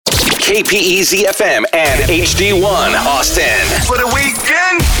KPEZ FM and HD1 Austin. For the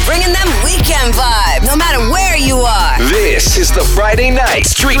weekend, bringing them weekend vibes, no matter where you are. This is the Friday night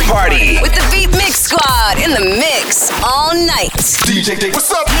street party with the Beat Mix Squad in the mix all night. DJ Dick, what's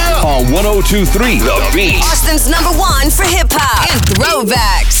up? Yeah. On 102.3 The Beat. Austin's #1 for hip hop and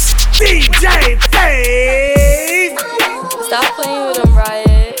throwbacks. DJ Dave. Stop playing with him,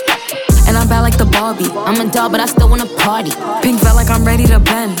 Riot. And I'm bad like the Barbie. I'm a doll, but I still wanna party. Pink felt like I'm ready to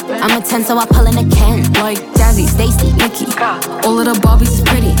bend. I'm a 10, so I pull in a Ken. Like Jazzy, Stacy, Nikki. All of the Barbies is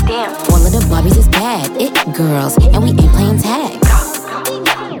pretty. Damn. All of the Barbies is bad. It girls, and we ain't playing tag.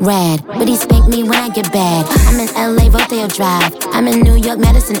 Rad, but he spank me when I get bad. I'm in LA, Rodeo Drive. I'm in New York,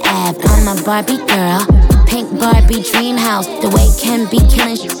 Madison Ave. I'm a Barbie girl. Pink Barbie dream house. The way Ken be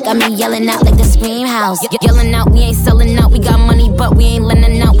killing shit got me yelling out like the Scream House. Yelling out, we ain't selling out. We got money, but we ain't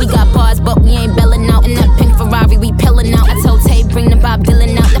lending out. We got bars, but we ain't belling out. In that pink Ferrari, we pillin' out. I told Tay, bring the Bob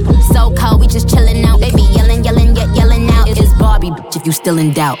Dylan out. So cold, we just chillin' out. Baby yelling, yelling, yet yelling out. It's Barbie, bitch, if you still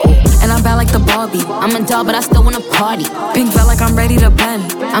in doubt. And I'm bad like the Barbie. I'm a doll, but I still wanna party. Pink felt like I'm ready to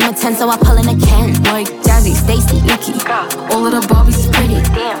bend. I'm a 10, so I pull in a Ken. Like Jazzy, Stacy, Nikki. All of the Barbies is pretty.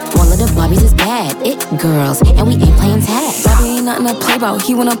 All of the Barbies is bad. It girls, and we ain't playing tag. Bobby ain't nothing to play about.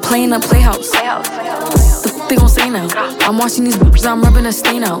 He wanna play in a playhouse. The they gon' say now? I'm watching these bitches, I'm rubbing a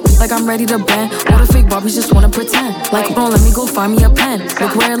stain out. Like I'm ready to bend. All the fake Barbies just wanna pretend. Like, bro, let me go find me a pen.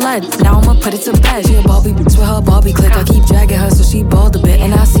 Look where it led. Now I'ma put it to bed. She a Barbie bitch with her Barbie click. I keep dragging her so she bald a bit.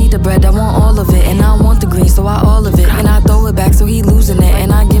 And I see the bread, I want all of it. And I want the green, so I all of it. And I throw it back so he losing it.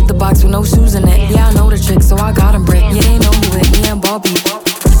 And I give the box with no shoes in it. Yeah, I know the trick, so I got him brick. Yeah, they know who it, me and Barbie.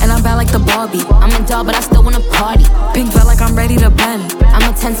 And I'm bad like the Barbie. I'm a doll, but I still wanna party. Pink felt like I'm ready to bend. I'm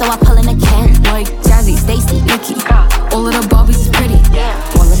a 10, so I pull in a Ken. Like Jazzy, Stacy, Nikki. All of the Barbies is pretty.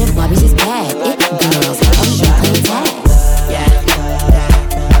 All of the Barbies is bad. It girls, and we ain't playing tag.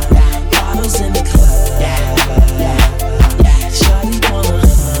 Bottles in the club. Shawty wanna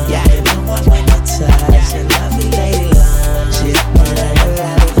you know I like the touch. And lovely lady love. She wanna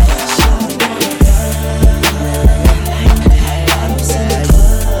Shawty bottles in the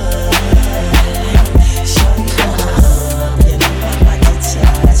club. Shawty wanna you know I like the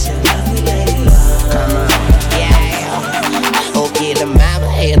touch. And lovely lady love. Okay, the mama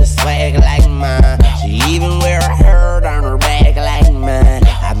had a swag like mine. She even wear a hurt on her back like mine.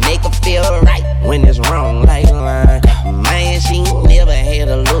 I make her feel right when it's wrong like mine. Man, she never had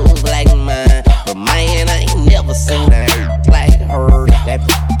a lose like mine. But man, I ain't never seen a hurt like her. That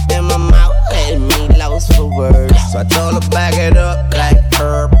in my mouth had me lost for words. So I told her back it up like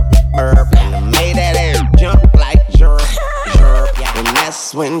herb. And I made that air jump like jerk. And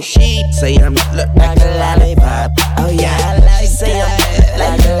that's when she say I'm look like a lollipop. Oh yeah, I like say I'm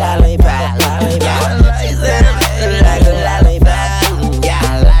like a lollipop. Yeah, I like say I'm like a lollipop. Yeah, I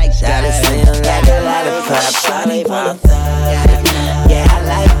like that. Say I'm like a lollipop. Shawty wanna yeah, I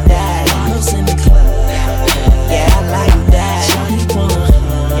like that. Bottles in the club. Yeah, I like that. Shawty wanna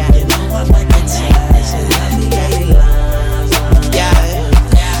you know I like that. Say lovely lady love. Yeah,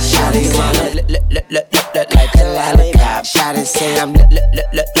 shawty wanna look like a lollipop. Shawty say I'm look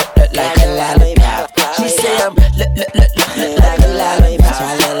like a lollipop. She say I'm look like a lollipop. So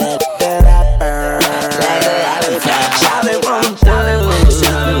I let that burn like a lollipop. Shawty wanna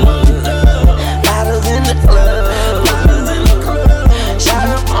bottles in the club.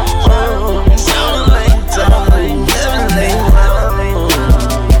 Shawty wanna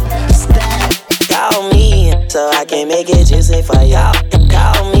call me so I can make it juicy for y'all.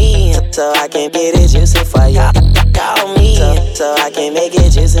 Call me so I can get it juicy for y'all. Call me so I can make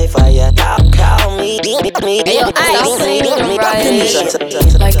it juicy for ya. Call me.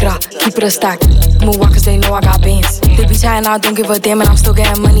 Like, keep it a stack. Move walk cause they know I got bands. They be chatting, I don't give a damn, and I'm still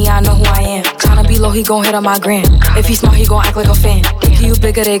getting money, I know who I am. Tryna be low, he gon' hit on my gram. If he smart, he gon' act like a fan. Think you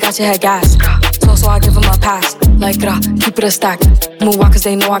bigger, they got your head gas. So I give him a pass. Like, keep it a stack. Move walk cause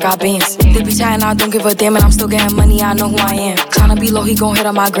they know I got bands. They be chatting, I don't give a damn, and I'm still getting money, I know who I am. Tryna be low, he gon' hit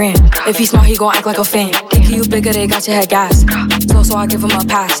on my gram. If he smart, he gon' act like a fan. Think you bigger, they got your head gas. So I give him a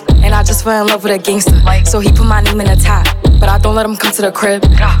pass. And I just fell in love with a gangster. So he put my name in a tag. But I don't let him come to the crib.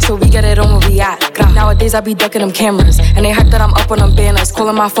 So we get it on where we at. Nowadays I be ducking them cameras. And they hype that I'm up on them banners.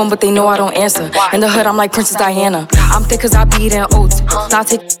 Calling my phone but they know I don't answer. In the hood I'm like Princess Diana. I'm thick cause I be eating oats. Not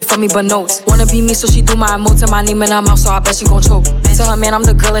take from me but notes. Wanna be me so she do my emotes and my name in her mouth so I bet she gon' choke. Tell her man I'm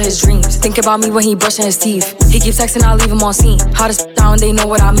the girl of his dreams. Think about me when he brushing his teeth. He keep texting I leave him on scene. Hottest down they know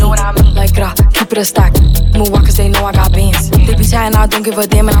what I mean. Like keep it a stack. Move walk cause they know I got bands. They be chatting, I don't give a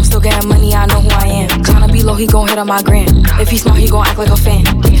damn, and I'm still getting money, I know who I am. Tryna be low, he gon' hit on my gram. If he smart, he gon' act like a fan.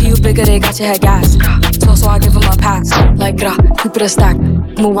 If you bigger, they got your head gas. So I give him a pass. Like, keep it a stack.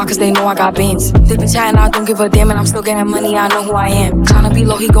 Move on, cause they know I got bands. They be chatting, I don't give a damn, and I'm still getting money, I know who I am. Tryna be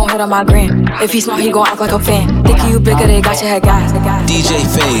low, he gon' hit on my gram. If he smart, he gon' act like a fan. Think you bigger, they got your head gas. DJ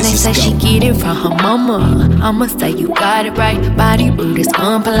Phase, they say she get it from her mama. I'ma say you got it right. Body rude is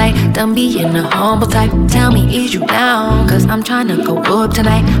unpolite. Done being a humble type. Tell me, is you down? Cause I'm tryna go up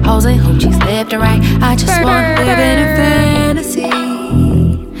tonight. Hoes and hoochies left and right. I just wanna live in a fantasy.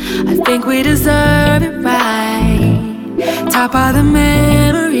 I think we deserve it right. Top of the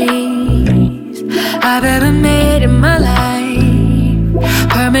memories I've ever made in my life.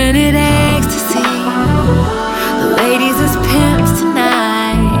 Permanent ecstasy. The ladies is pimps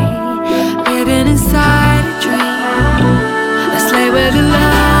tonight. Living inside a dream. Let's slay where the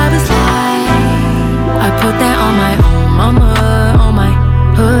love is like. I put that on my own mama, on my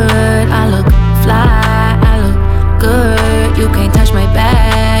hood. I look fly, I look good. You can't touch my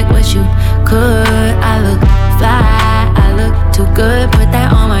bag, but you could. I look fly, I look too good. Put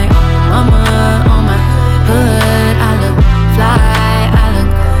that on my own mama, on my hood. I look fly, I look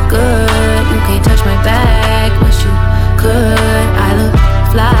good. You can't touch my bag, but you could. I look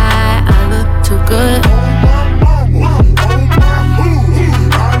fly, I look too good.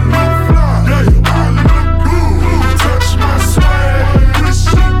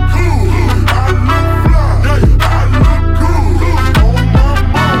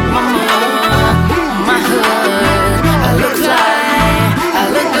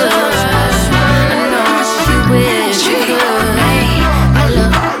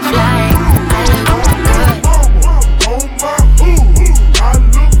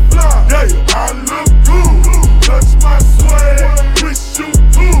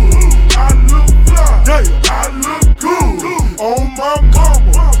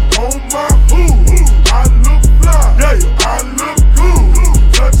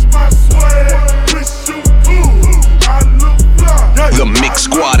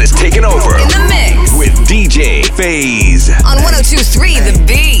 Phase on 102.3 The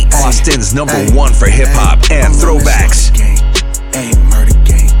Beat. Austin's number one for hip hop and throwbacks. Ayy, murder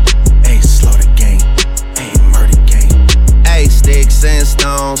game. Ayy, slaughter game. Ayy, murder game. Ayy, sticks and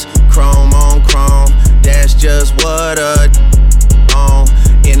stones, chrome on chrome. That's just what on.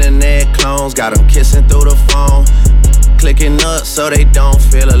 Internet clones got them kissing through the phone, clicking up so they don't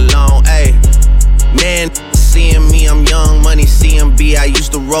feel alone. Ayy, man. Seeing me, I'm young money, CMB. I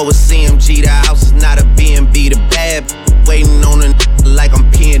used to roll with CMG. The house is not a B&B. The bad waiting on a like I'm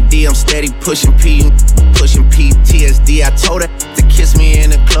P&D. I'm steady pushing PTSD. I told her to kiss me in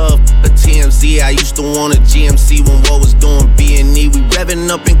the club, a TMZ. I used to want a GMC when what was doing B&E. We revving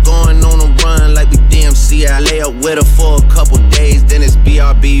up and going on a run like we DMC. I lay up with her for a couple days, then it's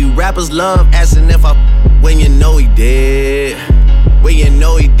BRB. Rappers love asking if I when you know he did. When you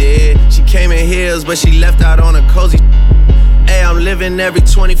know he did. She came in heels, but she left out on a cozy. Hey, I'm living every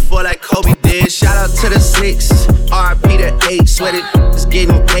 24 like Kobe did. Shout out to the 6, RIP to 8. Sweat it's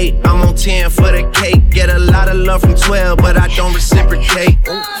getting 8. I'm on 10 for the cake. Get a lot of love from 12, but I don't reciprocate.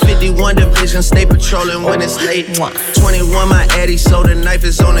 51 division, stay patrolling when it's late. 21 my Eddie, so the knife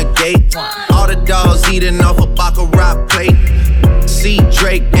is on the gate. All the dogs eating off a Baccarat plate. See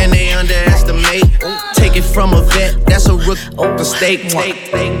Drake and they underestimate. Take it from a vet, that's a rookie mistake.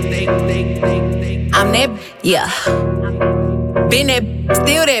 I'm that, yeah. Been that,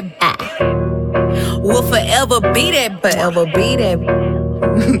 still that. Will forever be that, forever be that.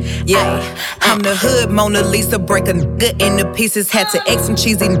 Yeah, I'm the hood Mona Lisa, break a nigga into pieces. Had to X some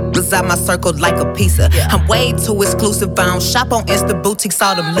cheesy niggas out my circle like a pizza. I'm way too exclusive, I don't shop on Insta boutiques.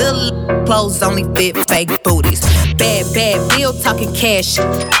 All them little clothes only fit fake booties. Bad bill talking cash.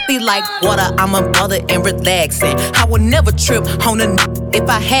 Be like water, I'm a mother and relaxing. I would never trip on a if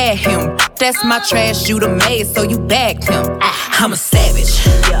I had him. That's my trash, you the maid, so you bagged him. I'm a savage,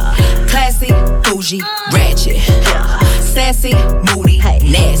 classy, bougie, ratchet, sassy, moody,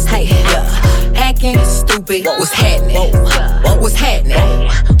 nasty, acting stupid. What's happening? What's happening?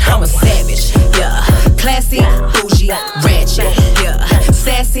 I'm a savage, classy, bougie, ratchet,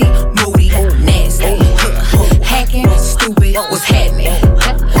 sassy, moody, nasty, hacking stupid. What's happening?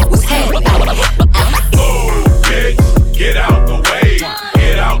 What's happening? Move, bitch, get out the way.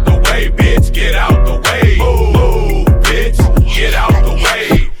 Get out the way, bitch, get out the way. Move, bitch, get out the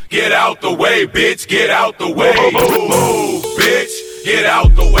way. Get out the way, bitch, get out the way. Move, bitch, get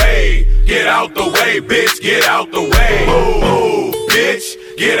out the way. Get out the way, bitch, get out the way. Move, bitch,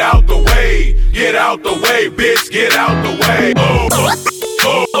 get out the way. Get out the way, bitch, get out the way.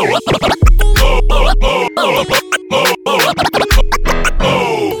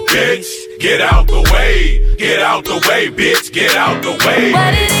 out the way, bitch, get out the way.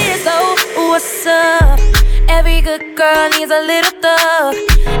 What it is, oh, what's up? Every good girl needs a little thug.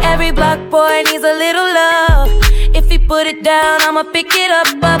 Every block boy needs a little love. If he put it down, I'ma pick it up.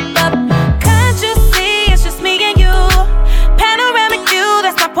 Can't you see it's just me and you? Panoramic view,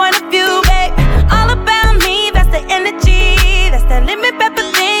 that's my point of view, babe. All about me, that's the energy. That's that limit pepper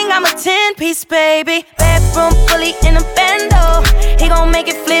thing, I'm a 10-piece, baby. Bedroom fully in a bando. He gon' make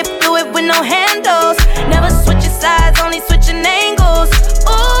it flip, do it with no handles. Never switching sides, only switching angles.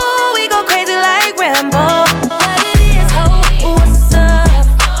 Ooh, we go crazy like Rambo. What it is, oh, what's up?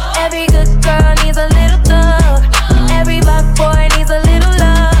 Every good girl needs a little thug. Every black boy needs a little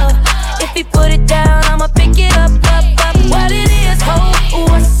love. If he put it down, I'ma pick it up. What it is, oh,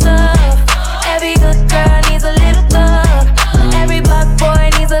 what's up? Every good girl needs a little thug. Every black boy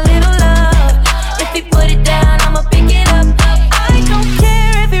needs a little love. If he put it down, I'ma pick it up. I don't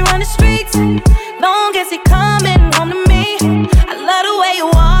care if he run the streets, long as he coming home to me. I love the way you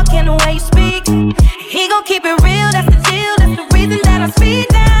walk and the way you speak. He gon' keep it real, that's the deal. That's the reason that I speed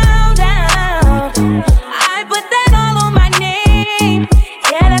down, down. I put that all on my name.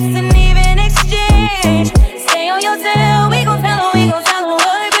 Yeah, that's an even exchange. Stay on your tail, we gon' tell him,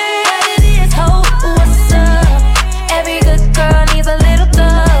 what it is, ho, what's up? Every good girl needs a little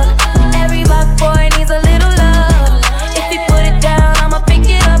thug. Every black boy needs a little love. If he put it down, I'ma pick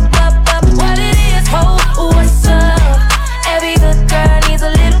it up. What it is, ho, what's up? Every good girl needs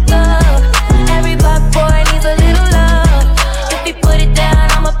a little thug. Every black boy needs a little love. If he put it down,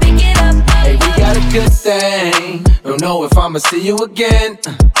 I'ma pick it up. Hey, we got a good thing. Don't know if I'ma see you again.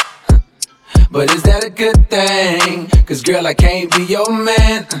 But is that a good thing? Cause girl, I can't be your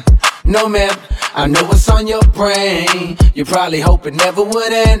man. No ma'am, I know what's on your brain. You probably hope it never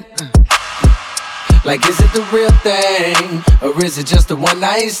would end. Like, is it the real thing? Or is it just a one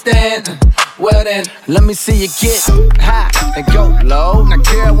night stand? Well then, let me see you get high and go low. Now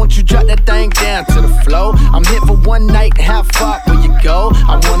girl, won't you drop that thing down to the floor? I'm here for one night, how far will you go?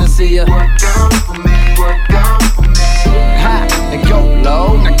 I wanna see you work down for me, high and go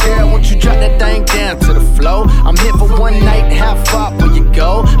low. Now girl, won't you drop that thing down to the floor? I'm here for one night, how far will you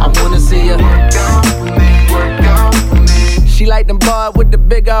go? I wanna see you work down for me. She like them boys with the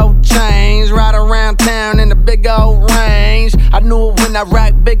big old chains, ride around town in the big old range. I knew it when I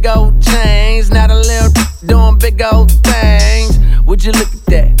rock big old chains. Now the little doing big old things. Would you look at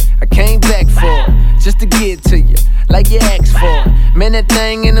that? I came back for it, just to get to you, like you asked for it. Man, that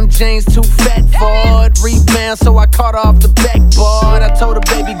thing in them jeans too fat for it. Rebound, so I caught off the backboard. I told her,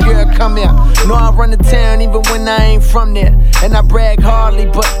 baby girl, come here. Know I run the town even when I ain't from there. And I brag hardly,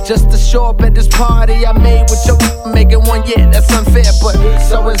 but just to show up at this party I made with your making one, yeah, that's unfair, but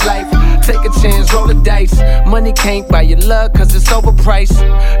so is life. Take a chance, roll the dice. Money can't buy your love, cause it's overpriced.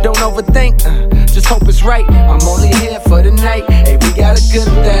 Don't overthink, just hope it's right. I'm only here for the night. Hey, we got a good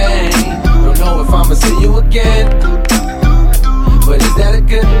thing. Don't know if I'ma see you again, but is that a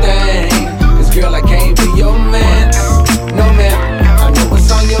good thing? Cause girl, I can't be your man. No man, I know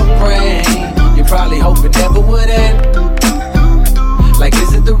what's on your brain. You probably hope it never would end. Like,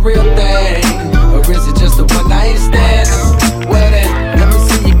 is it the real thing? Or is it just a one night stand? Well then, let me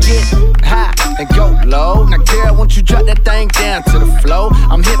see you get high and go low. Now girl, won't you drop that thing down to the floor?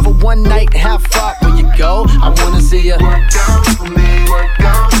 I'm here for one night, how far will you go? I wanna see you work down for me,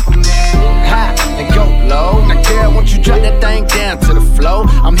 high and go low. Now girl, won't you drop that thing down to the floor?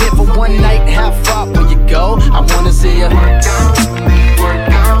 I'm here for one night, how far will you go? I wanna see you work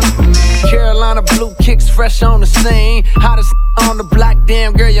down for me. Carolina blue kicks fresh on the scene. Hottest on the block,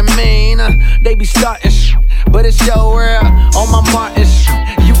 damn girl, you mean? They be starting but it's your world. On my mark,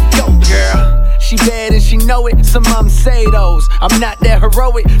 you go, girl. She bad and she know it, some of them say those. I'm not that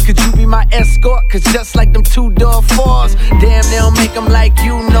heroic, could you be my escort? Cause just like them two-door fours, damn, they don't make them like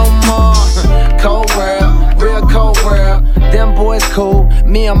you no more. Cold world, real cold world. Them boys cool,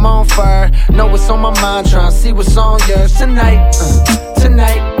 me I'm on fire. Know what's on my mind, tryna see what's on yours. Tonight,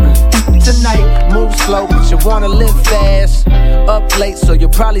 tonight, move slow, but you wanna live fast. Up late, so you'll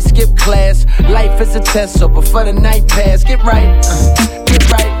probably skip class. Life is a test, so before the night pass, get right,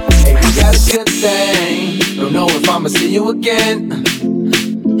 get right. Hey, we got a good thing. Don't know if I'ma see you again,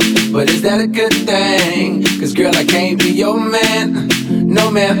 but is that a good thing? Cause girl, I can't be your man.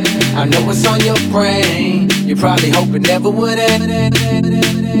 No man, I know what's on your brain. You probably hope it never would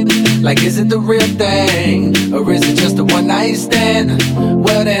end. Like, is it the real thing? Or is it just a one night stand?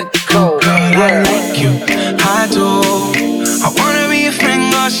 Well then, cold girl, I like you, I do. I wanna be a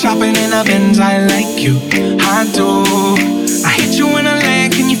friend, go shopping in a Benz, I like you, I do. I hit you in a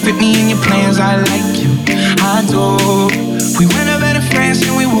leg, can you fit me in your plans, I like you, I do. We went over to France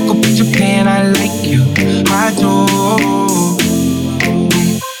and we woke up in Japan, I like you, I do.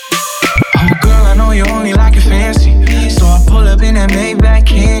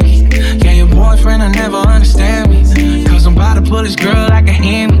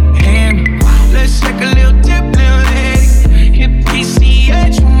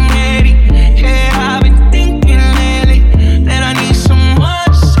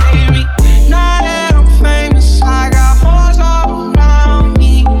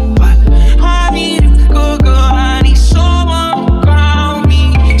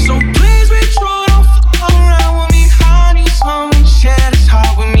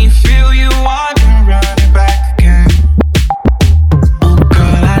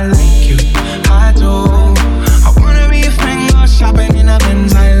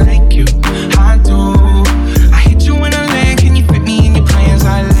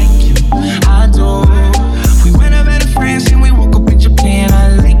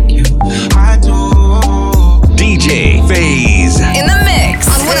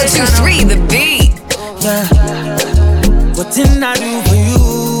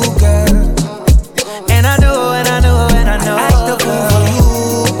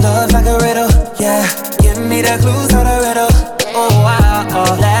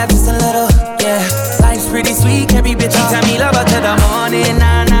 morning,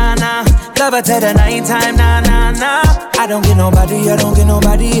 nah, nah, nah. Love her till the night time, nah, nah, nah. I don't get nobody, yeah.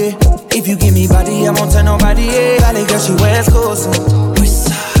 If you give me body, I won't tell nobody, yeah. Valley girl, she wears clothes.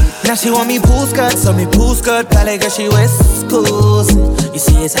 Now she want me pool skirt, so me pool skirt. Valley girl, she wears clothes. You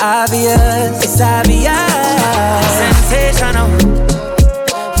see, it's obvious. Sensational,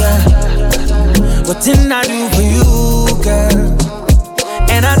 yeah. What didn't I do for you, girl?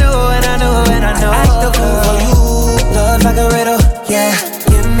 And I know. I act the fool for you. Love like a riddle, yeah.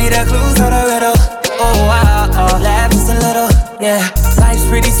 Give me the clues of the riddle. Oh, laugh just a little, yeah. Life's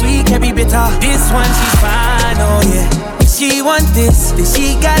pretty sweet, can't be bitter. This one, she's fine, oh yeah. If she want this, then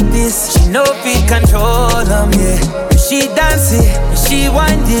she got this. She know if it control them, yeah. If she dance it, if she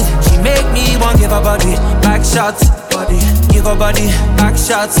want it, she make me want give her body back shots, body. Give her body back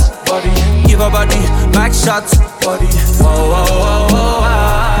shots, body. Give her body back shots, body. Whoa.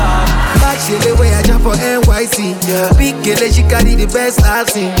 She the way I jump for NYC, yeah. Big girl, she carry the best I've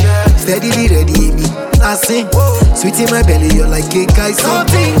seen, yeah. Steadily ready, hit me, I sing. Sweet in my belly, you're like cake, I sing.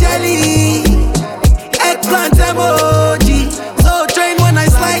 Something jelly, eggplant emoji. So train when I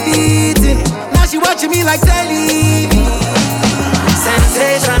slide it in. Now she watching me like telly.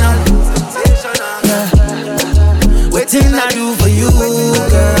 Sensational, yeah. What did I do for you,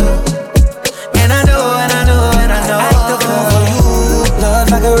 girl? And I know. I act the fool for you. Love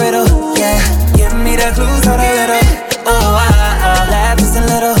like a riddle. The clues of the riddle. Oh, laugh just a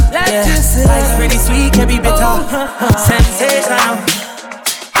little. Yeah, life's pretty sweet, can't be bitter. Sensational,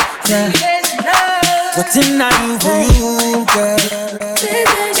 yeah. What didn't I do for you, girl?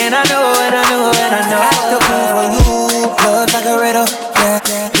 And I know. Act the fool for you. Love like a riddle. Yeah,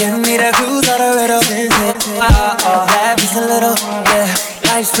 give me the clues of the riddle. Laugh just a little. Yeah,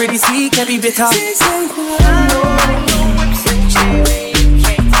 life's pretty sweet, can't be bitter.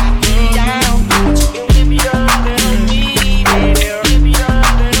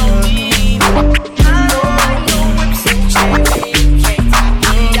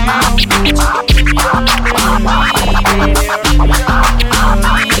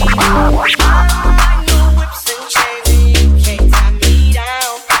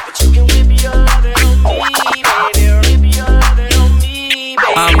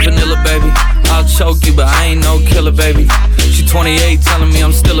 Choke you, but I ain't no killer, baby. She 28, telling me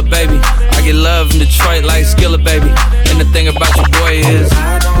I'm still a baby. I get love in Detroit like Skillet, baby. And the thing about your boy is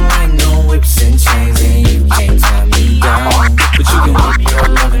I don't like no whips and chains, and you can't tie me down. But you can whip your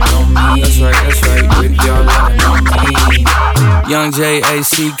lovin' on me. That's right, whip your lovin' on me. Young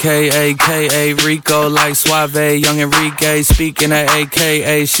J-A-C-K-A-K-A Rico like Suave, young Enrique. Speaking at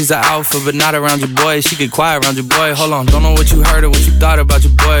AKA, she's an alpha, but not around your boy. She get quiet around your boy. Hold on, don't know what you heard or what you thought about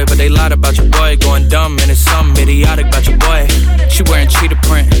your boy, but they lied about your boy. Going dumb and it's something idiotic about your boy. She wearing cheetah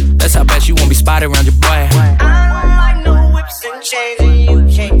print, that's how bad she won't be spotted around your boy. I don't like no whips and chains, and you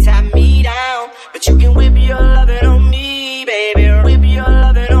can't tie me down. But you can whip your lovin' on me, baby. Whip your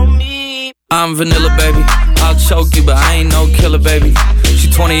lovin' on me. I'm vanilla, baby. I'll choke you, but I ain't no killer, baby. She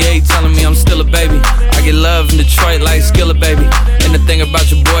 28, telling me I'm still a baby. I get love in Detroit like Skillet, baby. And the thing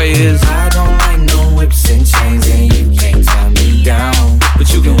about your boy is I don't like no whips and chains, and you can't tie me down. But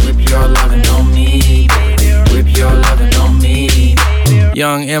you can whip your lovin' on me, baby. Whip your lovin' on me.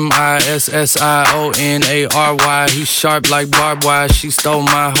 Young M-I-S-S-I-O-N-A-R-Y. He sharp like barbed wire. She stole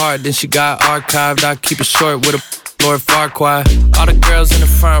my heart, then she got archived. I keep it short with a Lord Farquaad. All the girls in the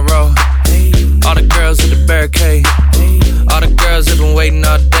front row, all the girls at the barricade, all the girls that been waiting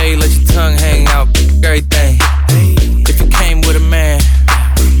all day. Let your tongue hang out, everything. If you came with a man,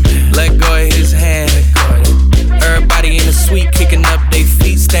 let go of his hand. Everybody in the suite kicking up their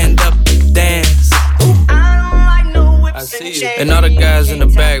feet, stand up, dance. I see you. And all the guys in the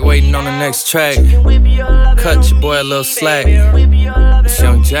back waiting on the next track. Cut your boy a little slack. It's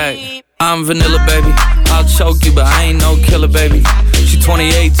Young Jack. I'm vanilla, baby. I'll choke you, but I ain't no killer, baby. She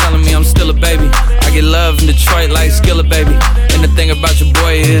 28, telling me I'm still a baby. I get love in Detroit like Skillet, baby. And the thing about your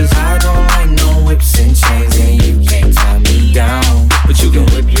boy is I don't like no whips and chains, and you can't tie me down. But you can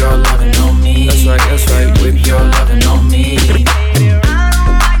whip your lovin' on me. That's right, whip your lovin' on me. I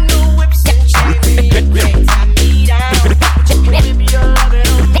don't like no whips and chains, and you can't tie me down. But you can whip your lovin'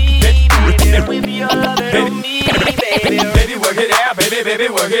 on me, baby. Whip your lovin' on me, baby. Baby, work it out, baby,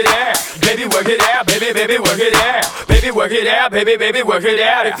 work it out. Baby, work it out, baby, work it out. Baby, work it out, baby, work it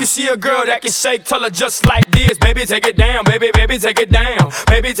out. If you see a girl that can shake, tell her just like this. Baby, take it down, baby, take it down.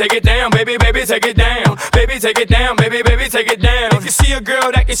 Baby, take it down, baby, take it down. Baby, take it down, baby, take it down. If you see a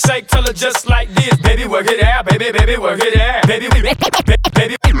girl that can shake, tell her just like this. Baby, work it out, baby, work it out. Baby, work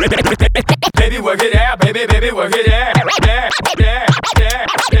it out, baby, work it out.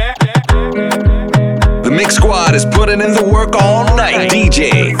 The Mix Squad is putting in the work all night.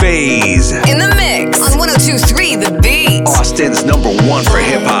 DJ KPEZ In the mix on 102.3 The Beat. Austin's #1 for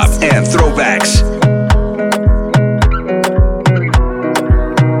hip hop and throwbacks.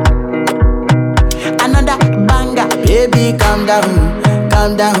 Another banger. Baby, calm down,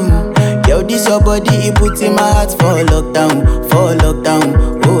 calm down. Yo, this your body, it puts in my heart for lockdown,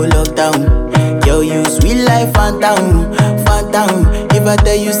 oh lockdown. Yo, you sweet life, phantom, phantom. If I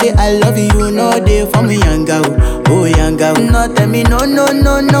tell you say I love you, you know they for me, young girl, oh young girl. No, tell me no, no,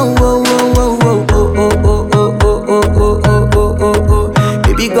 no, no, oh, oh, oh, oh, oh, oh, oh, oh, oh, oh, oh, oh, oh, oh.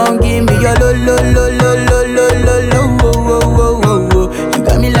 Baby, gon' give me your lo, lo, lo, lo, lo, lo, lo, lo, oh, oh, oh, oh, oh. You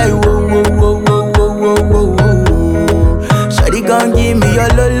got me like whoa, whoa, whoa, whoa, whoa, whoa, whoa, whoa. Shawty gon' give me your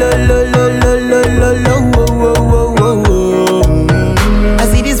lo, lo, lo, lo, lo, lo, lo, lo, whoa, whoa, whoa, whoa. I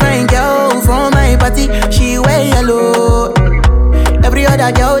see this fine girl from my party, she wear yellow. Every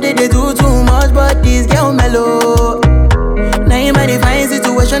other girl they do too much, but this girl mellow. Now in my fine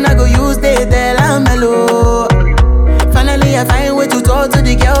situation, I go use they tell I'm mellow. Finally I find way to talk to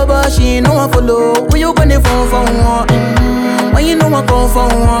the girl, but she ain't no one follow. When you gonna phone for one? When you know I come for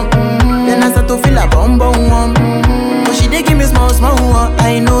one? Then I start to feel a bum bum one. But she dey give me small small one.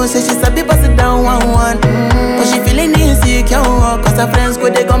 I know say she sabi pass it down one one. But she feeling insecure one. Cause her friends go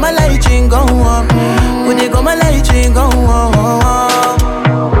they go my light ring go on. Go they go my light ring go on.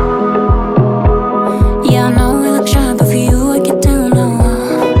 Yeah, I know we look shy, but for you I get down low.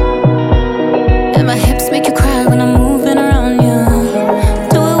 And my hips make you cry when I'm moving around you.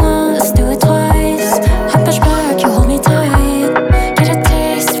 Do it once, do it twice. I push back, you hold me tight. Get a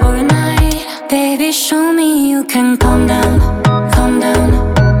taste for a night. Baby, show me you can calm down, calm down.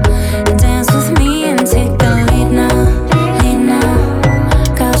 Dance with me and take the lead now, lead now.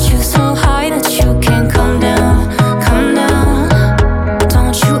 Got you so high that you can't come down, come down.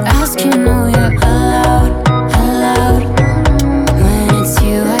 Don't you ask, you know you're allowed, allowed. When it's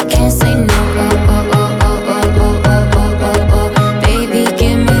you, I can't say no. Oh, oh, oh, oh, oh, oh, oh, oh, oh, oh. Baby,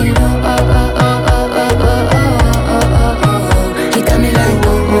 give me low. Oh, oh, oh, oh, oh, oh, oh, oh, oh, oh. You got me like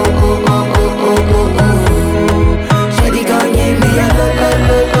oh, oh, oh, oh, oh, oh, oh, oh. Shawty gon' give me a lo lo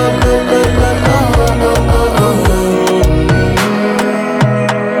lo lo lo lo lo oh oh oh oh oh.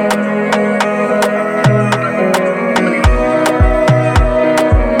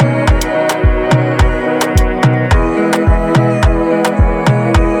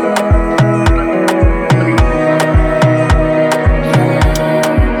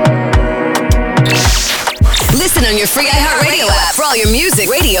 Listen on your free iHeartRadio app for all your music,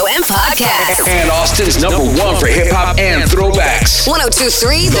 radio, and podcasts. And Austin's #1 for hip hop and throwbacks.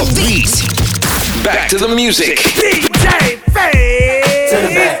 102.3 The Beat. Back to the music. DJ KPEZ. To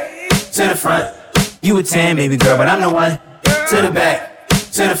the back, to the front. You a 10, baby girl, but I'm the one. To the back,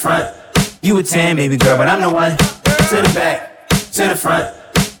 to the front. You a 10, baby girl, but I'm the one. To the back, to the front.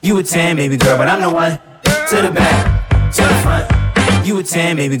 You a 10, baby girl, but I'm the one. To the back, to the front. You a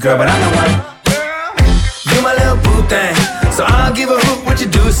 10, baby girl, but I'm the one. You my little boo thing, so I don't give a hoot what you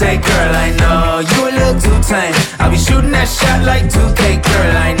do. Say, girl, I know you a little too tame. I'll be shooting that shot like 2K,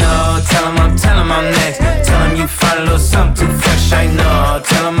 girl, I know. Tell him I'm next. Tell him you find a little something too fresh, I know.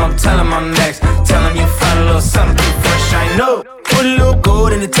 Tell him I'm next. Tell him you find a little something too fresh, I know. Put a little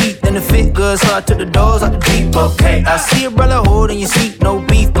gold in the teeth and the fit good, so I took the doors out the deep. Okay, I see a brother holding your seat, no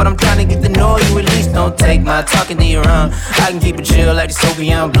beef, but I'm trying to get to know you at least. Don't take my talking to your own. I can keep it chill like the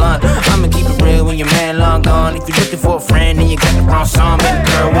Soviet blunt. I'ma keep it real when your man long gone. If you're looking for a friend and you got the wrong song, baby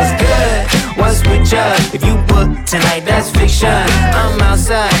girl, what's good? What's with ya? If you book tonight, that's fiction. I'm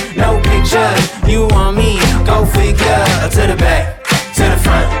outside, no pictures. You want me? Go figure. To the back, to the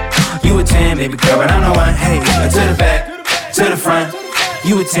front. You a 10, baby girl, but I'm the one. Hey, to the back, to the front.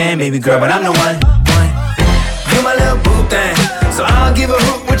 You a 10, baby girl, but I'm the one. You my little boo thing, so I don't give a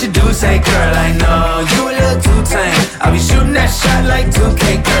hoot what you do. Say, girl, I know you a little too tame. I'll be shooting that shot like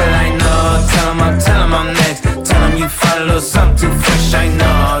 2K, girl, I know. Tell him I'm next. Tell him you find a little something too fresh, I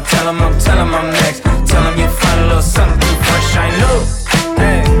know. Tell him I'm next. Tell him you find a little something too fresh, I know.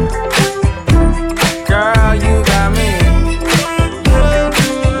 Hey, girl, you got me.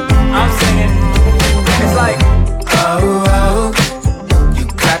 I'm singing. It's like, oh, oh, you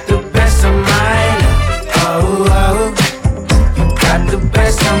got the best of mine. Oh, oh, you got the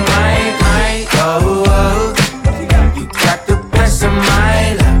best of mine. Oh, oh, you got the best of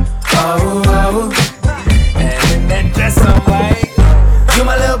mine. Oh, oh, and that's alright. You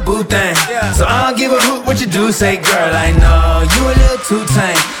my little boo thing, so I don't give a hoot what you do. Say, girl, I know you a little too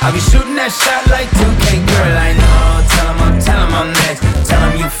tame. I'll be shooting that shot like 2K, girl, I know. Tell him I'm next. Tell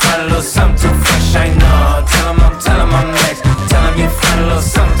him you find a little something too fresh, I know. Tell him I'm next. Tell him you find a little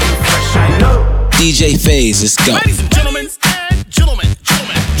something too fresh, I know. DJ DJ FaZe. Let's go. Ladies and gentlemen, this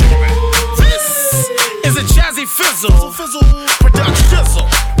is a Jazzy Fizzle production.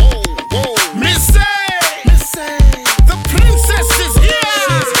 Missy, the princess is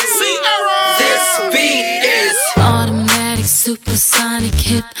here. Sierra. This beat is automatic, supersonic,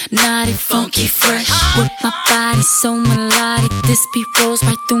 hypnotic, funky, fresh. With my body so melodic, this beat rolls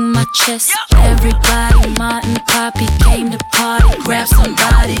right through my chest. Everybody, Martin, Poppy came to party. Grab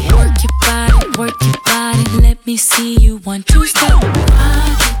somebody, work your body. Let me see you 1, 2 step. Rock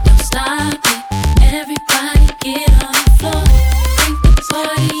it, don't stop it. Everybody get on the floor. Bring the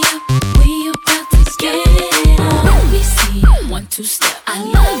party up. We about to get it on. Let me see you 1, 2 step. I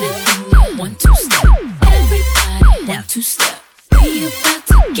love it when you 1, 2 step. Everybody 1, 2 step. We about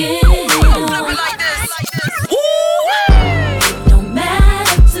to get it on. Like this. It don't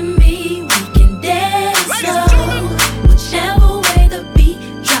matter to me. We can dance slow. Whichever way the beat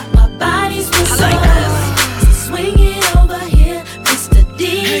drop, our bodies will slow. So swing it over here, Mr.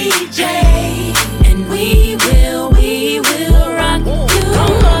 DJ, and we will rock you. No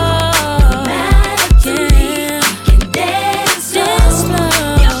matter to me, we can dance slow.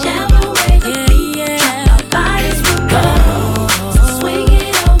 Whichever way the beat drop, our bodies will go. So swing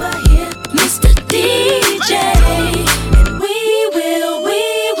it over here, Mr. DJ, and we will rock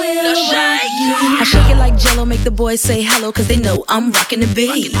you. I shake it like Jello, make the boys say hello, cause they know I'm rocking the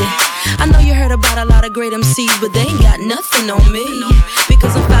beat. I know you heard about a lot of great MCs, but they ain't got nothing on me.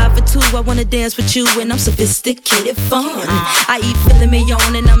 Because I'm 5 for 2, I wanna dance with you, and I'm sophisticated fun. I eat filet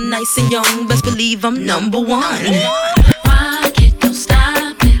mignon, and I'm nice and young. Best believe I'm number 1. Rock it, don't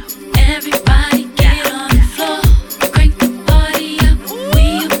stop it. Everybody get on the floor. Crank the party up.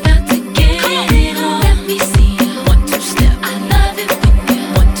 We about to get it on. Let me see you 1, 2 step. I love it when you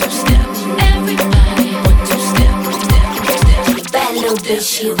 1, 2 step. Everybody 1, 2 step. Bad little bitch,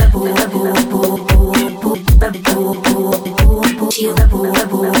 she a rebel. She a rebel.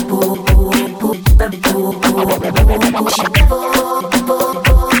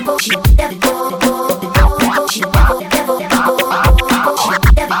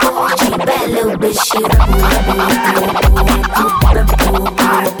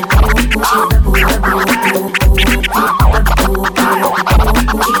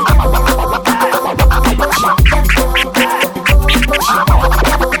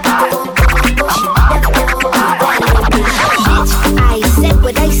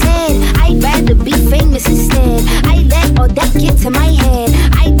 To my head,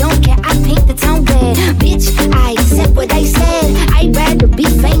 I don't care, I paint the town red. Bitch, I said what I said. I'd rather be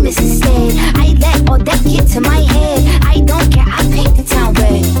famous instead. I let all that get to my head. I don't care, I paint the town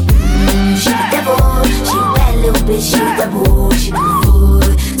red. She the devil, she a bad little bitch, she a rebel. She good,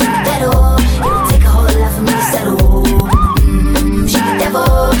 to the battle. It'll take a whole lot for me to settle. She the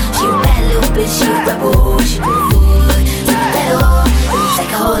devil, she a bad little bitch, she a rebel. She good, to the battle. It'll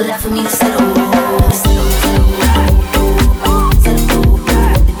take a whole lot for me to settle.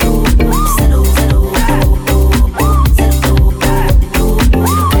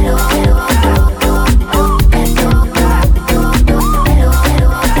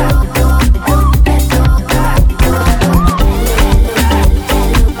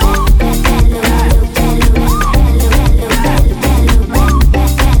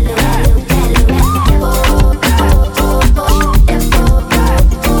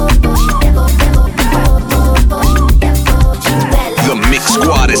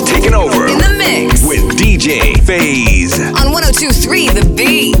 FaZe on 102.3 The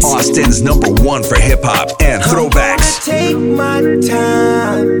Beat, Austin's #1 for hip hop and throwbacks. Take my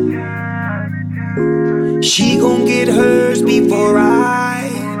time. She gon' get hers before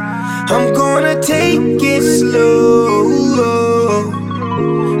I'm gonna take it slow.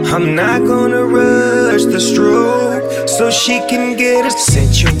 I'm not gonna rush the stroke, so she can get a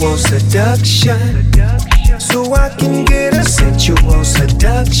sensual seduction. So I can get a sensual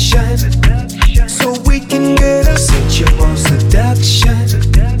seduction. So we can get a sensual seduction.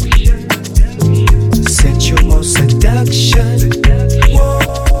 Sensual seduction.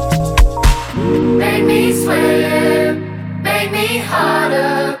 Whoa. Make me sweat, make me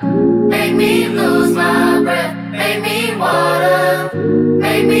harder, make me lose my breath, make me water,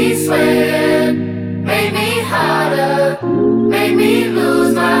 make me sweat, make me harder, make me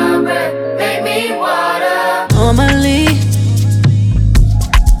lose my breath, make me water. Normally,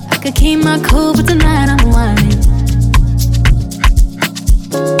 I could keep my cool, but tonight I'm whining.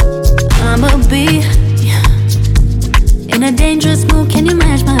 I'ma be in a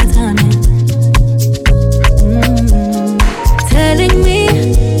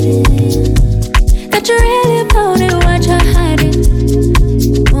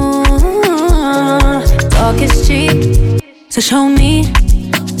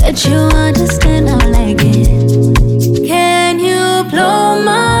that you understand I like it. Can you blow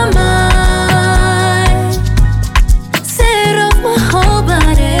my mind? Set off my whole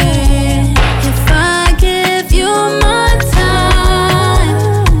body. If I give you my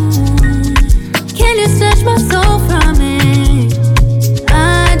time, can you snatch my soul from it?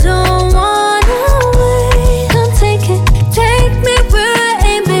 I don't wanna wait. Come take me where I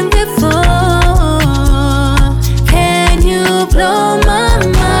ain't been before. Can you blow my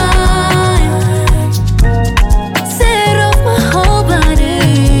mind? Set off my whole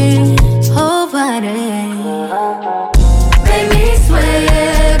body, whole body. Make me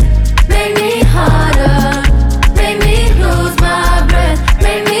sweat, make me harder, make me lose my breath,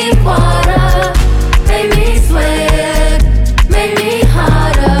 make me water, make me sweat, make me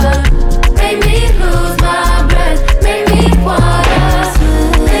harder, make me lose my breath, make me water,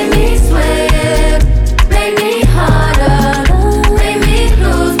 make me sweat, make me harder, make me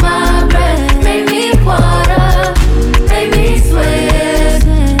lose my breath, make me water, make me sweat,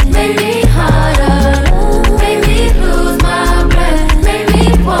 make me harder, make me lose my breath, make me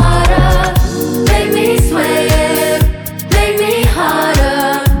water, make me sweat, make me harder,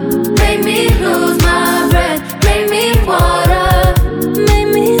 make me lose my breath, make me water, make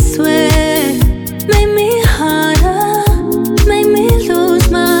me sweat, make me harder, make me lose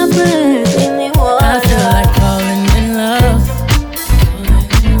my breath, make me water. I feel like falling in love.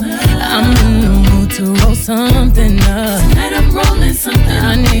 I'm in the mood to roll something up. Tonight I'm rolling something.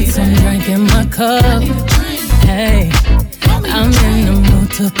 I need some drink in my cup. Hey, I'm in the mood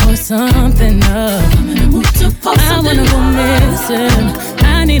to pour something up. I wanna go missing. I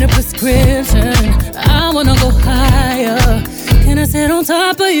need a prescription. I wanna go higher. Can I sit on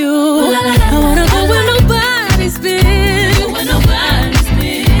top of you? I wanna go where nobody's been.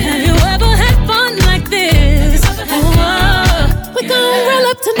 Have you ever had fun like this? We gon' roll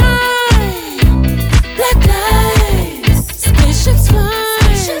up tonight. Black lights, spaceships fly.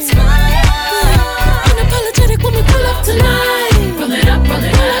 Unapologetic when we pull up tonight. Roll it up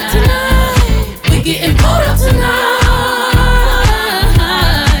tonight. We getting pulled up tonight.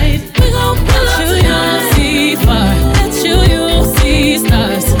 We gon' pull up tonight. See fire, let you see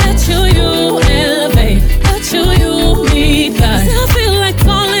stars, let you elevate, let you meet God. I feel like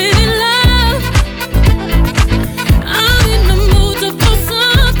falling in love. I'm in the mood to pull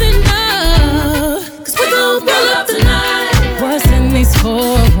something up. 'Cause we gon' pull up tonight. What's in these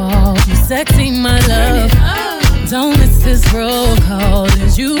four walls? You sexy, my love. Don't miss this roll call.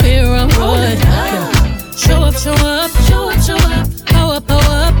 Did you hear a word? Show up, show up, show up, show up. Pow up, pow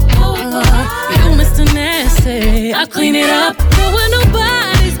up, pow up. You Mr. Nasty, I clean it up. Go where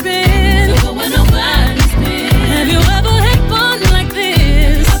nobody's been. Have you ever had fun like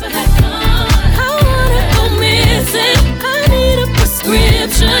this? I wanna go missing. I need a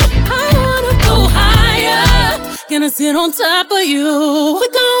prescription. I wanna go higher. Can I sit on top of you? We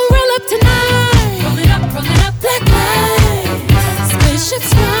gon' roll up tonight. Roll it up, black lights,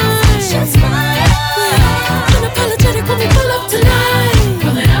 spaceships fly. Unapologetic when we pull up tonight.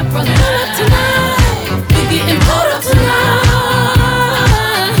 Roll it up tonight. We getting pulled up tonight.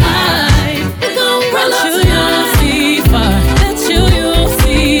 We gon' roll up tonight. See fire, let you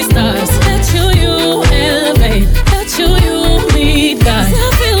see stars, let you elevate, let you meet God. I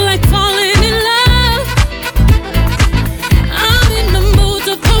feel like falling in love. I'm in the mood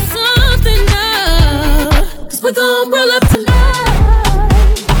to pull something up. 'Cause we gon' roll up tonight.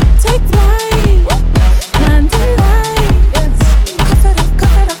 Take flight, blinding lights.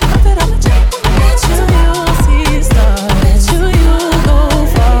 Cuff it up, cuff it up. Let you see stars, let you go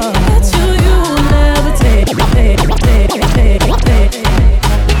far, let you levitate.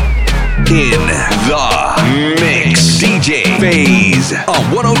 In the mix, DJ KPEZ on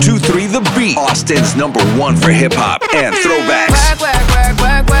 102.3 The Beat, Austin's #1 for hip hop and throwbacks.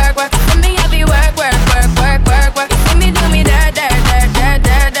 Work. For me, I be work. See me do me dirt.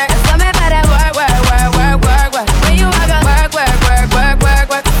 So me better work. When you walk on work.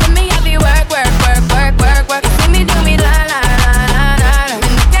 For me, I be work. See me do me la.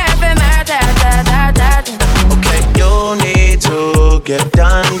 In the cafe, Okay, you need to get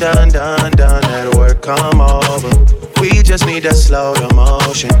done. Let work come over. We just need to slow the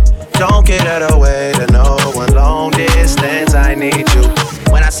motion. Don't get out of the way to no one. Long distance, I need you.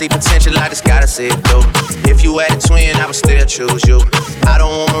 When I see potential, I just gotta see it through. If you had a twin, I would still choose you. I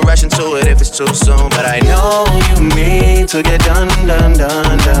don't wanna rush into it if it's too soon, but I know you need to get done.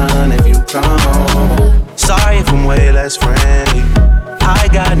 If you come over, sorry if I'm way less friendly. I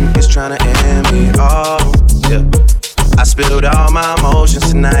got niggas tryna end me. Oh, yeah. I spilled all my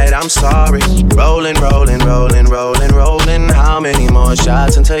emotions tonight, I'm sorry. Rolling. How many more more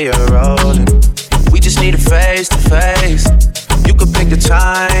shots until you're rolling. We just need a face to face. You could pick the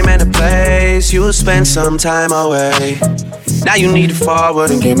time and the place. You'll spend some time away. Now you need to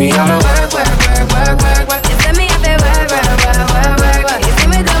forward and give me all the work, work, work, work, work, work. You tell me if it work, work, work, work, work, work. You see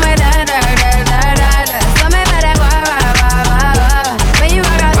me do my da da da da da da. So me better work, work, work, work, work. When you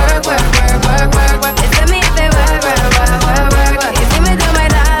work, work, work, work, work, work, work. You tell me if it work, work, work, work, work, work. You see me do my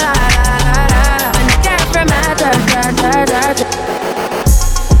da da da da da. When the girl from my da da da da da.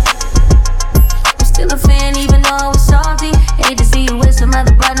 I'm still a fan even though I was salty. Hate to see you with some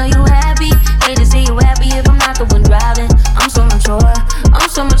other bride, know you happy. Hate to see you happy if I'm not the one driving. I'm so mature, I'm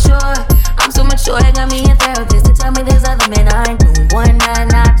so mature, I'm so mature. They got me a therapist to tell me there's other men I know. One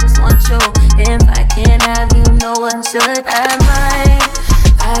night, I just want you. If I can't have you, no one should. I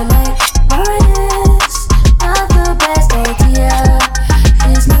like Marius, not the best idea.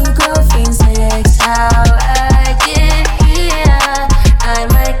 His new girlfriend's next, how I get here. I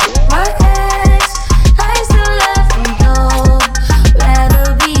like my ex, I still love him though.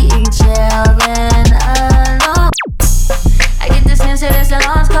 Rather be in jail than alone. I get the sense that it's a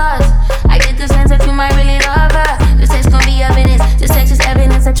lost cause. I get the sense that you might really love her. This text gon' be evidence, this text is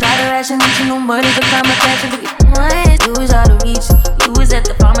evidence. I try to rationalize, you know money become a passion. You was out of reach, you was at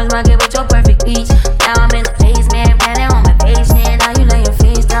the farmer's market with your perfect peach. Now I'm in the basement, planning on my patient. Now you lay your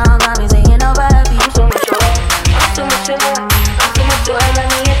face down, got me saying nobody. I'm so mature, I'm so mature, I'm so mature. I got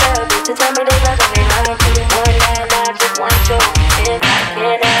me a therapist to tell me there's nothing man I don't do. One night, I just want you. If I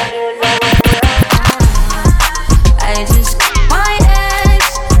can't have you, no one will. I just my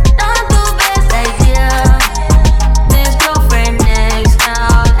ex, not the best idea. This girlfriend next,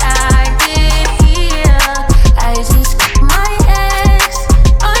 how I get here. I just my ex,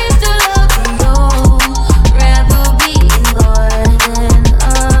 I still love him though. Rather be alone than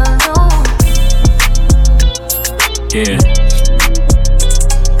alone. Yeah.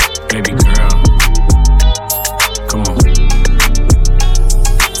 Baby girl. Come on.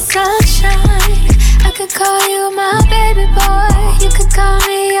 Sunshine, I could call you my baby boy. You could call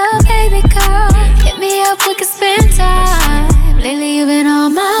me your baby girl. Hit me up, we could spend time. Lately you've been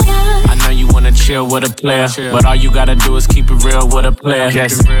on my mind. I know you wanna chill with a player, but all you gotta do is keep it real with a player.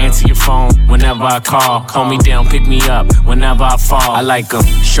 Just answer your phone whenever I call. Hold me down, pick me up whenever I fall. I like 'em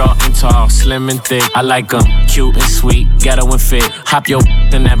short and tall, slim and thick. I like 'em cute and sweet, ghetto and fit. Hop your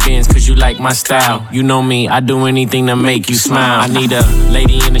in that Benz cause you like my style. You know me, I do anything to make you smile. I need a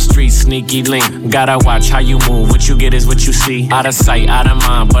lady in the street, sneaky link. Gotta watch how you move, what you get is what you see. Out of sight, out of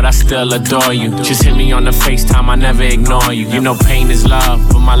mind, but I still adore you. Just hit me on the FaceTime, I never ignore you. You know pain is love,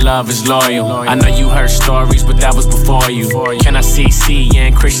 but my love is loyal. I know you heard stories, but that was before you. Can I see yeah,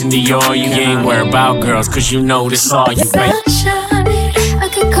 and Christian Dior? You ain't worried about girls, cause you know this all you pay. Sunshine, I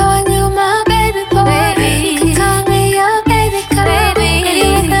could call you my baby boy. You could call me your baby girl.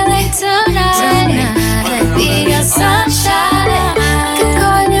 Anything like tonight, be your sunshine. I could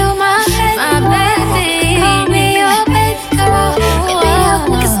call you my baby. Call me your baby girl. Hit me up,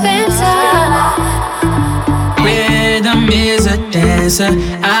 we could spend time. Rhythm is a dancer,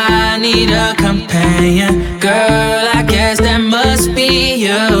 I need a companion. Girl, I guess that must be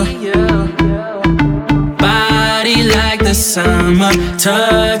you. Body like the summer,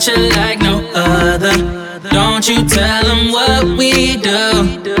 touch it like no other. Don't you tell them what we do.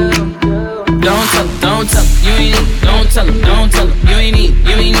 Don't tell them, don't tell them, you ain't need. Don't tell them, don't tell them, you ain't need.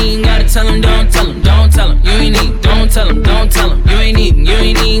 You ain't even gotta tell them, don't tell them, don't tell them, you ain't need. Don't tell them, don't tell them, you ain't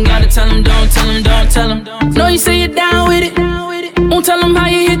even gotta tell them, don't tell them, don't tell them. Know you say you're down with it. Won't tell them how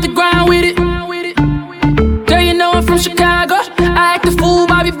you hit the ground with it. Girl, you know I'm from Chicago. I act a fool,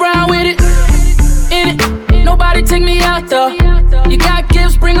 Bobby Brown with it. In it, nobody take me out though. You got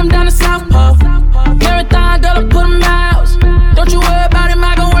gifts, bring them down to South Pole. Marathon, girl, I put them out. Don't you worry about him,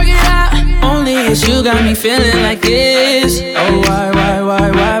 I gon' work it out. Only it's you got me feeling like this. Oh, why?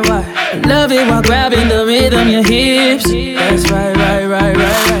 Love it while grabbing the rhythm, your hips. That's right.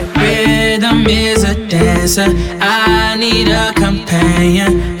 Rhythm is a dancer, I need a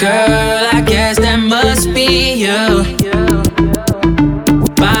companion. Girl, I guess that must be you.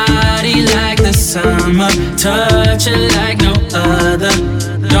 Body like the summer, touch it like no other.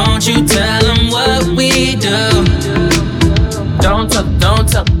 Don't you tell them what we do. Don't tell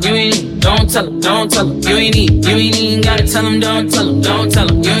them, you ain't need. Don't tell them, you ain't need. You ain't even gotta tell them, don't tell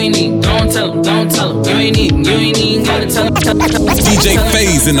them, you ain't need. Don't tell them, you ain't even gotta tell them. DJ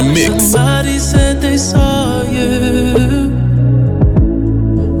KPEZ in the mix. Somebody said they saw you.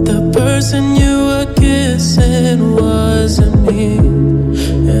 The person you were kissing wasn't me,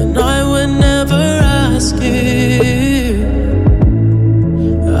 and I would never ask you.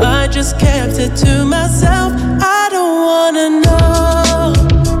 I just kept it to myself. I don't wanna know.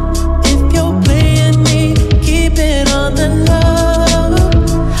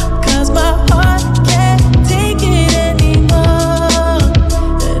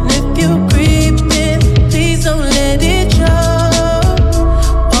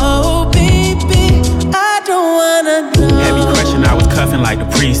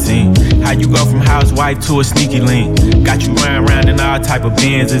 precinct. How you go from housewife to a sneaky link? Got you riding around in all type of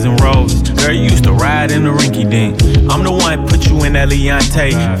Benzes and Rovers. Girl, you used to ride in the rinky dink. I'm the one put you in that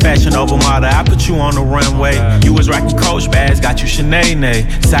Leontay. Fashion over model, I put you on the runway. You was rocking Coach bags, got you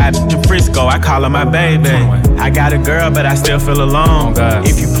Sinead. Side bitch in Frisco, I call her my baby. I got a girl, but I still feel alone.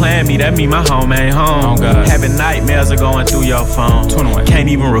 If you plan me, that mean my home ain't home. Having nightmares are going through your phone. Can't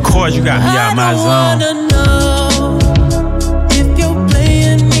even record, you got me out my zone. I wanna know if you're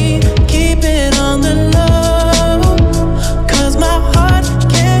playing me, keep it on the low. 'Cause my heart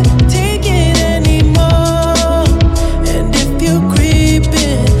can't take it anymore. And if you're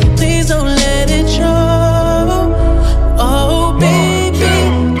creeping, please don't let it show. Oh baby,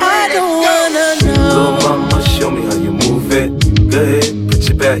 I don't wanna know. Little mama, show me how you move it. Go ahead, put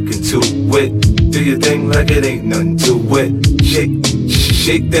your back into it. Do your thing like it ain't nothing to it.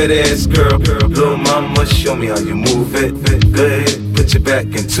 Shake that ass, girl. Little mama, show me how you move it. Go ahead, put your back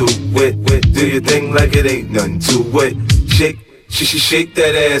into it. Do your thing like it ain't nothing to it. Shake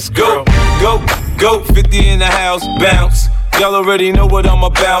that ass, go. 50 in the house, bounce. Y'all already know what I'm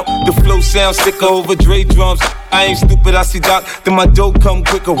about. The flow sounds sicker over Dre drums. I ain't stupid, I see Doc, then my dough come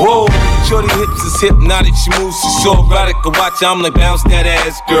quicker. Whoa, shorty hips is hypnotic, she moves, she's so erotic. I watch her, I'm like, bounce that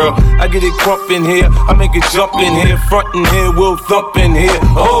ass, girl. I get it crump in here, I make it jump in here, front in here, we'll thump in here.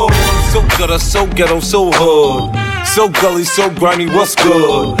 Oh, so gutter, so ghetto, so hood. So gully, so grimy, what's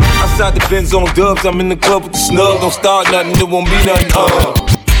good? Outside the Benz on dubs, I'm in the club with the snug. Don't start nothing, there won't be nothing.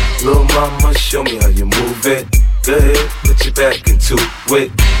 Little mama, show me how you move it. Go ahead, put your back into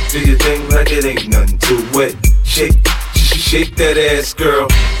it. Do your thing like it ain't nothing to it. Shake that ass, girl.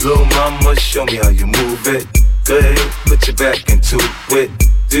 Little mama, show me how you move it. Go ahead, put your back into it.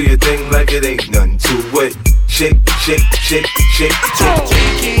 Do your thing like it ain't nothing to it. Shake.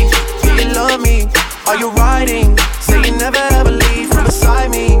 Do you love me? Are you riding? Say you never ever leave from beside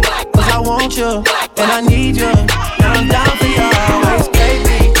me. 'Cause I want you, and I need you, and I'm down for you always,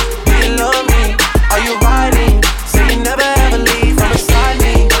 baby. Do you love me? Are you riding? Say you never ever leave from beside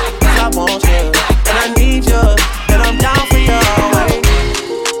me. 'Cause I want you, and I need you, and I'm down for you always.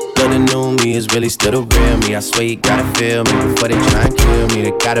 But the new me is really still the real me. I swear you gotta feel me before they try and kill me.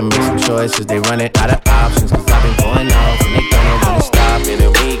 They gotta make some choices, they running out of options. 'Cause I've been going off and they don't know when to stop. And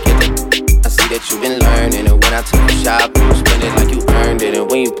then when you get I see that you've been learning. And when I took you shopping, you spend it like you earned it. And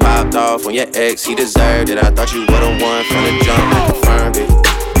when you popped off on your ex, he deserved it. I thought you would've won from the jump, I confirmed it.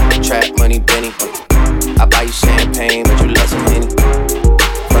 Trap money, Benny. I buy you champagne, but you love some Henny.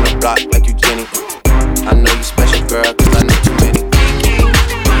 From the block like you Jenny. I know you special, girl, 'cause I know too many.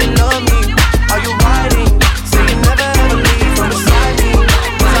 Do you love me? Are you riding? Say you never ever leave from beside me.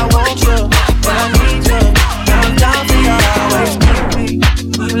 'Cause I want you, and I need you, and I'm down for you always, baby.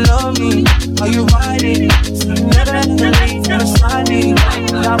 Do you love me? Are you riding? Say you never ever leave from beside me.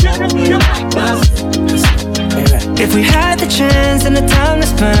 'Cause I want you, If we had the chance and the time to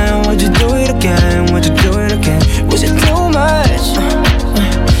spend, would you do it again? Would you do it again? Was it too much?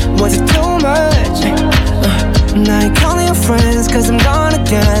 Was it too much? Now you're calling your friends 'cause I'm gone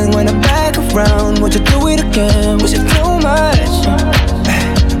again. When I'm back around, would you do it again? Was it too much?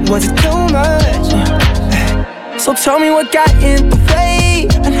 Was it too much? So tell me what got in the way,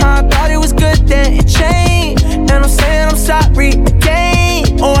 and how I thought it was good, then it changed. And I'm saying I'm sorry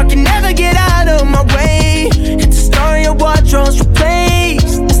again. Oh, I can never get out of my way. It's a story of wardrobes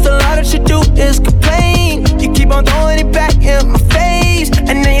replaced. It's a lot that you do is complain. You keep on throwing it back in my face,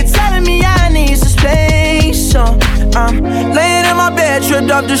 and then you're telling me I need some space. So I'm laying in my bed, tripped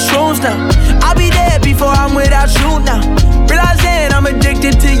off the shoes now. I'll be dead before I'm without you now. Realizing I'm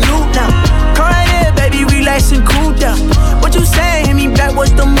addicted to you now. Come right here, baby, relax and cool down. What you saying? Hit me back,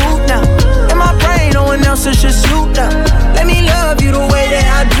 what's the move now? In my brain, no one else, it's just you now. Let me love you the way that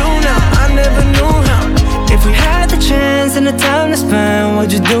I do now. I never knew how. If we had the chance and the time to spend,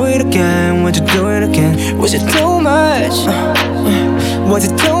 would you do it again? Would you do it again? Was it too much? Was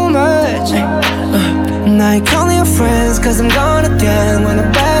it too much? Now you're calling your friends 'cause I'm gone again. When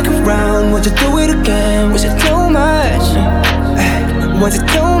I'm back around, would you do it again? Was it too much? Was it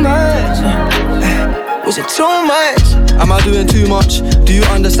too much? Was it too much? Am I doing too much? Do you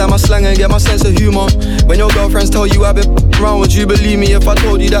understand my slang and get my sense of humor? When your girlfriends tell you I've been around, would you believe me if I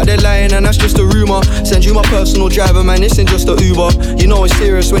told you that they're lying and that's just a rumor? Send you my personal driver, man, this ain't just a Uber. You know it's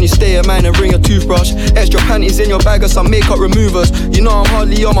serious when you stay at mine and bring a toothbrush. Extra panties in your bag or some makeup removers. You know I'm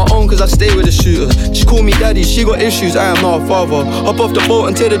hardly on my own 'cause I stay with the shooters. She call me daddy, she got issues, I am not a father. Hop off the boat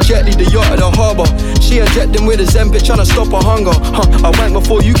and take the jet, leave the yacht at the harbour. She injecting with a Zempic, tryna stop her hunger. I went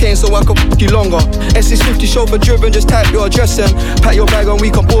before you came so I could f*** you longer. S650 chauffeur driven, just type your address in. Pack your bag and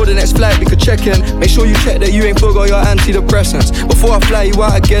we can board the next flight, we could check in. Make sure you check that you ain't forgot your antidepressants before I fly you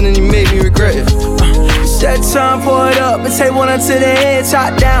out again and you made me regret it. That time, pour it up and take one up to the head,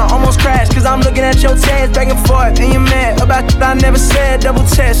 top down, almost crashed, cause I'm looking at your tans back and forth, and you're mad about I never said, double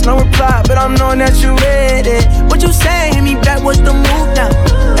test, no reply, but I'm knowing that you read it. What you say, hit me back, what's the move now?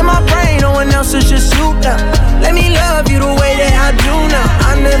 In my brain, no one else is just you now. Let me love you the way that I do now,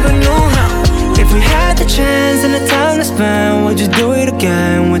 I never knew how. If we had the chance and the time to spend, would you do it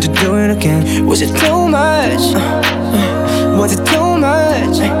again, would you do it again? Was it too much? Was it too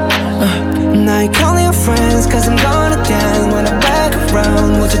much? Now you're calling your friends cause I'm gone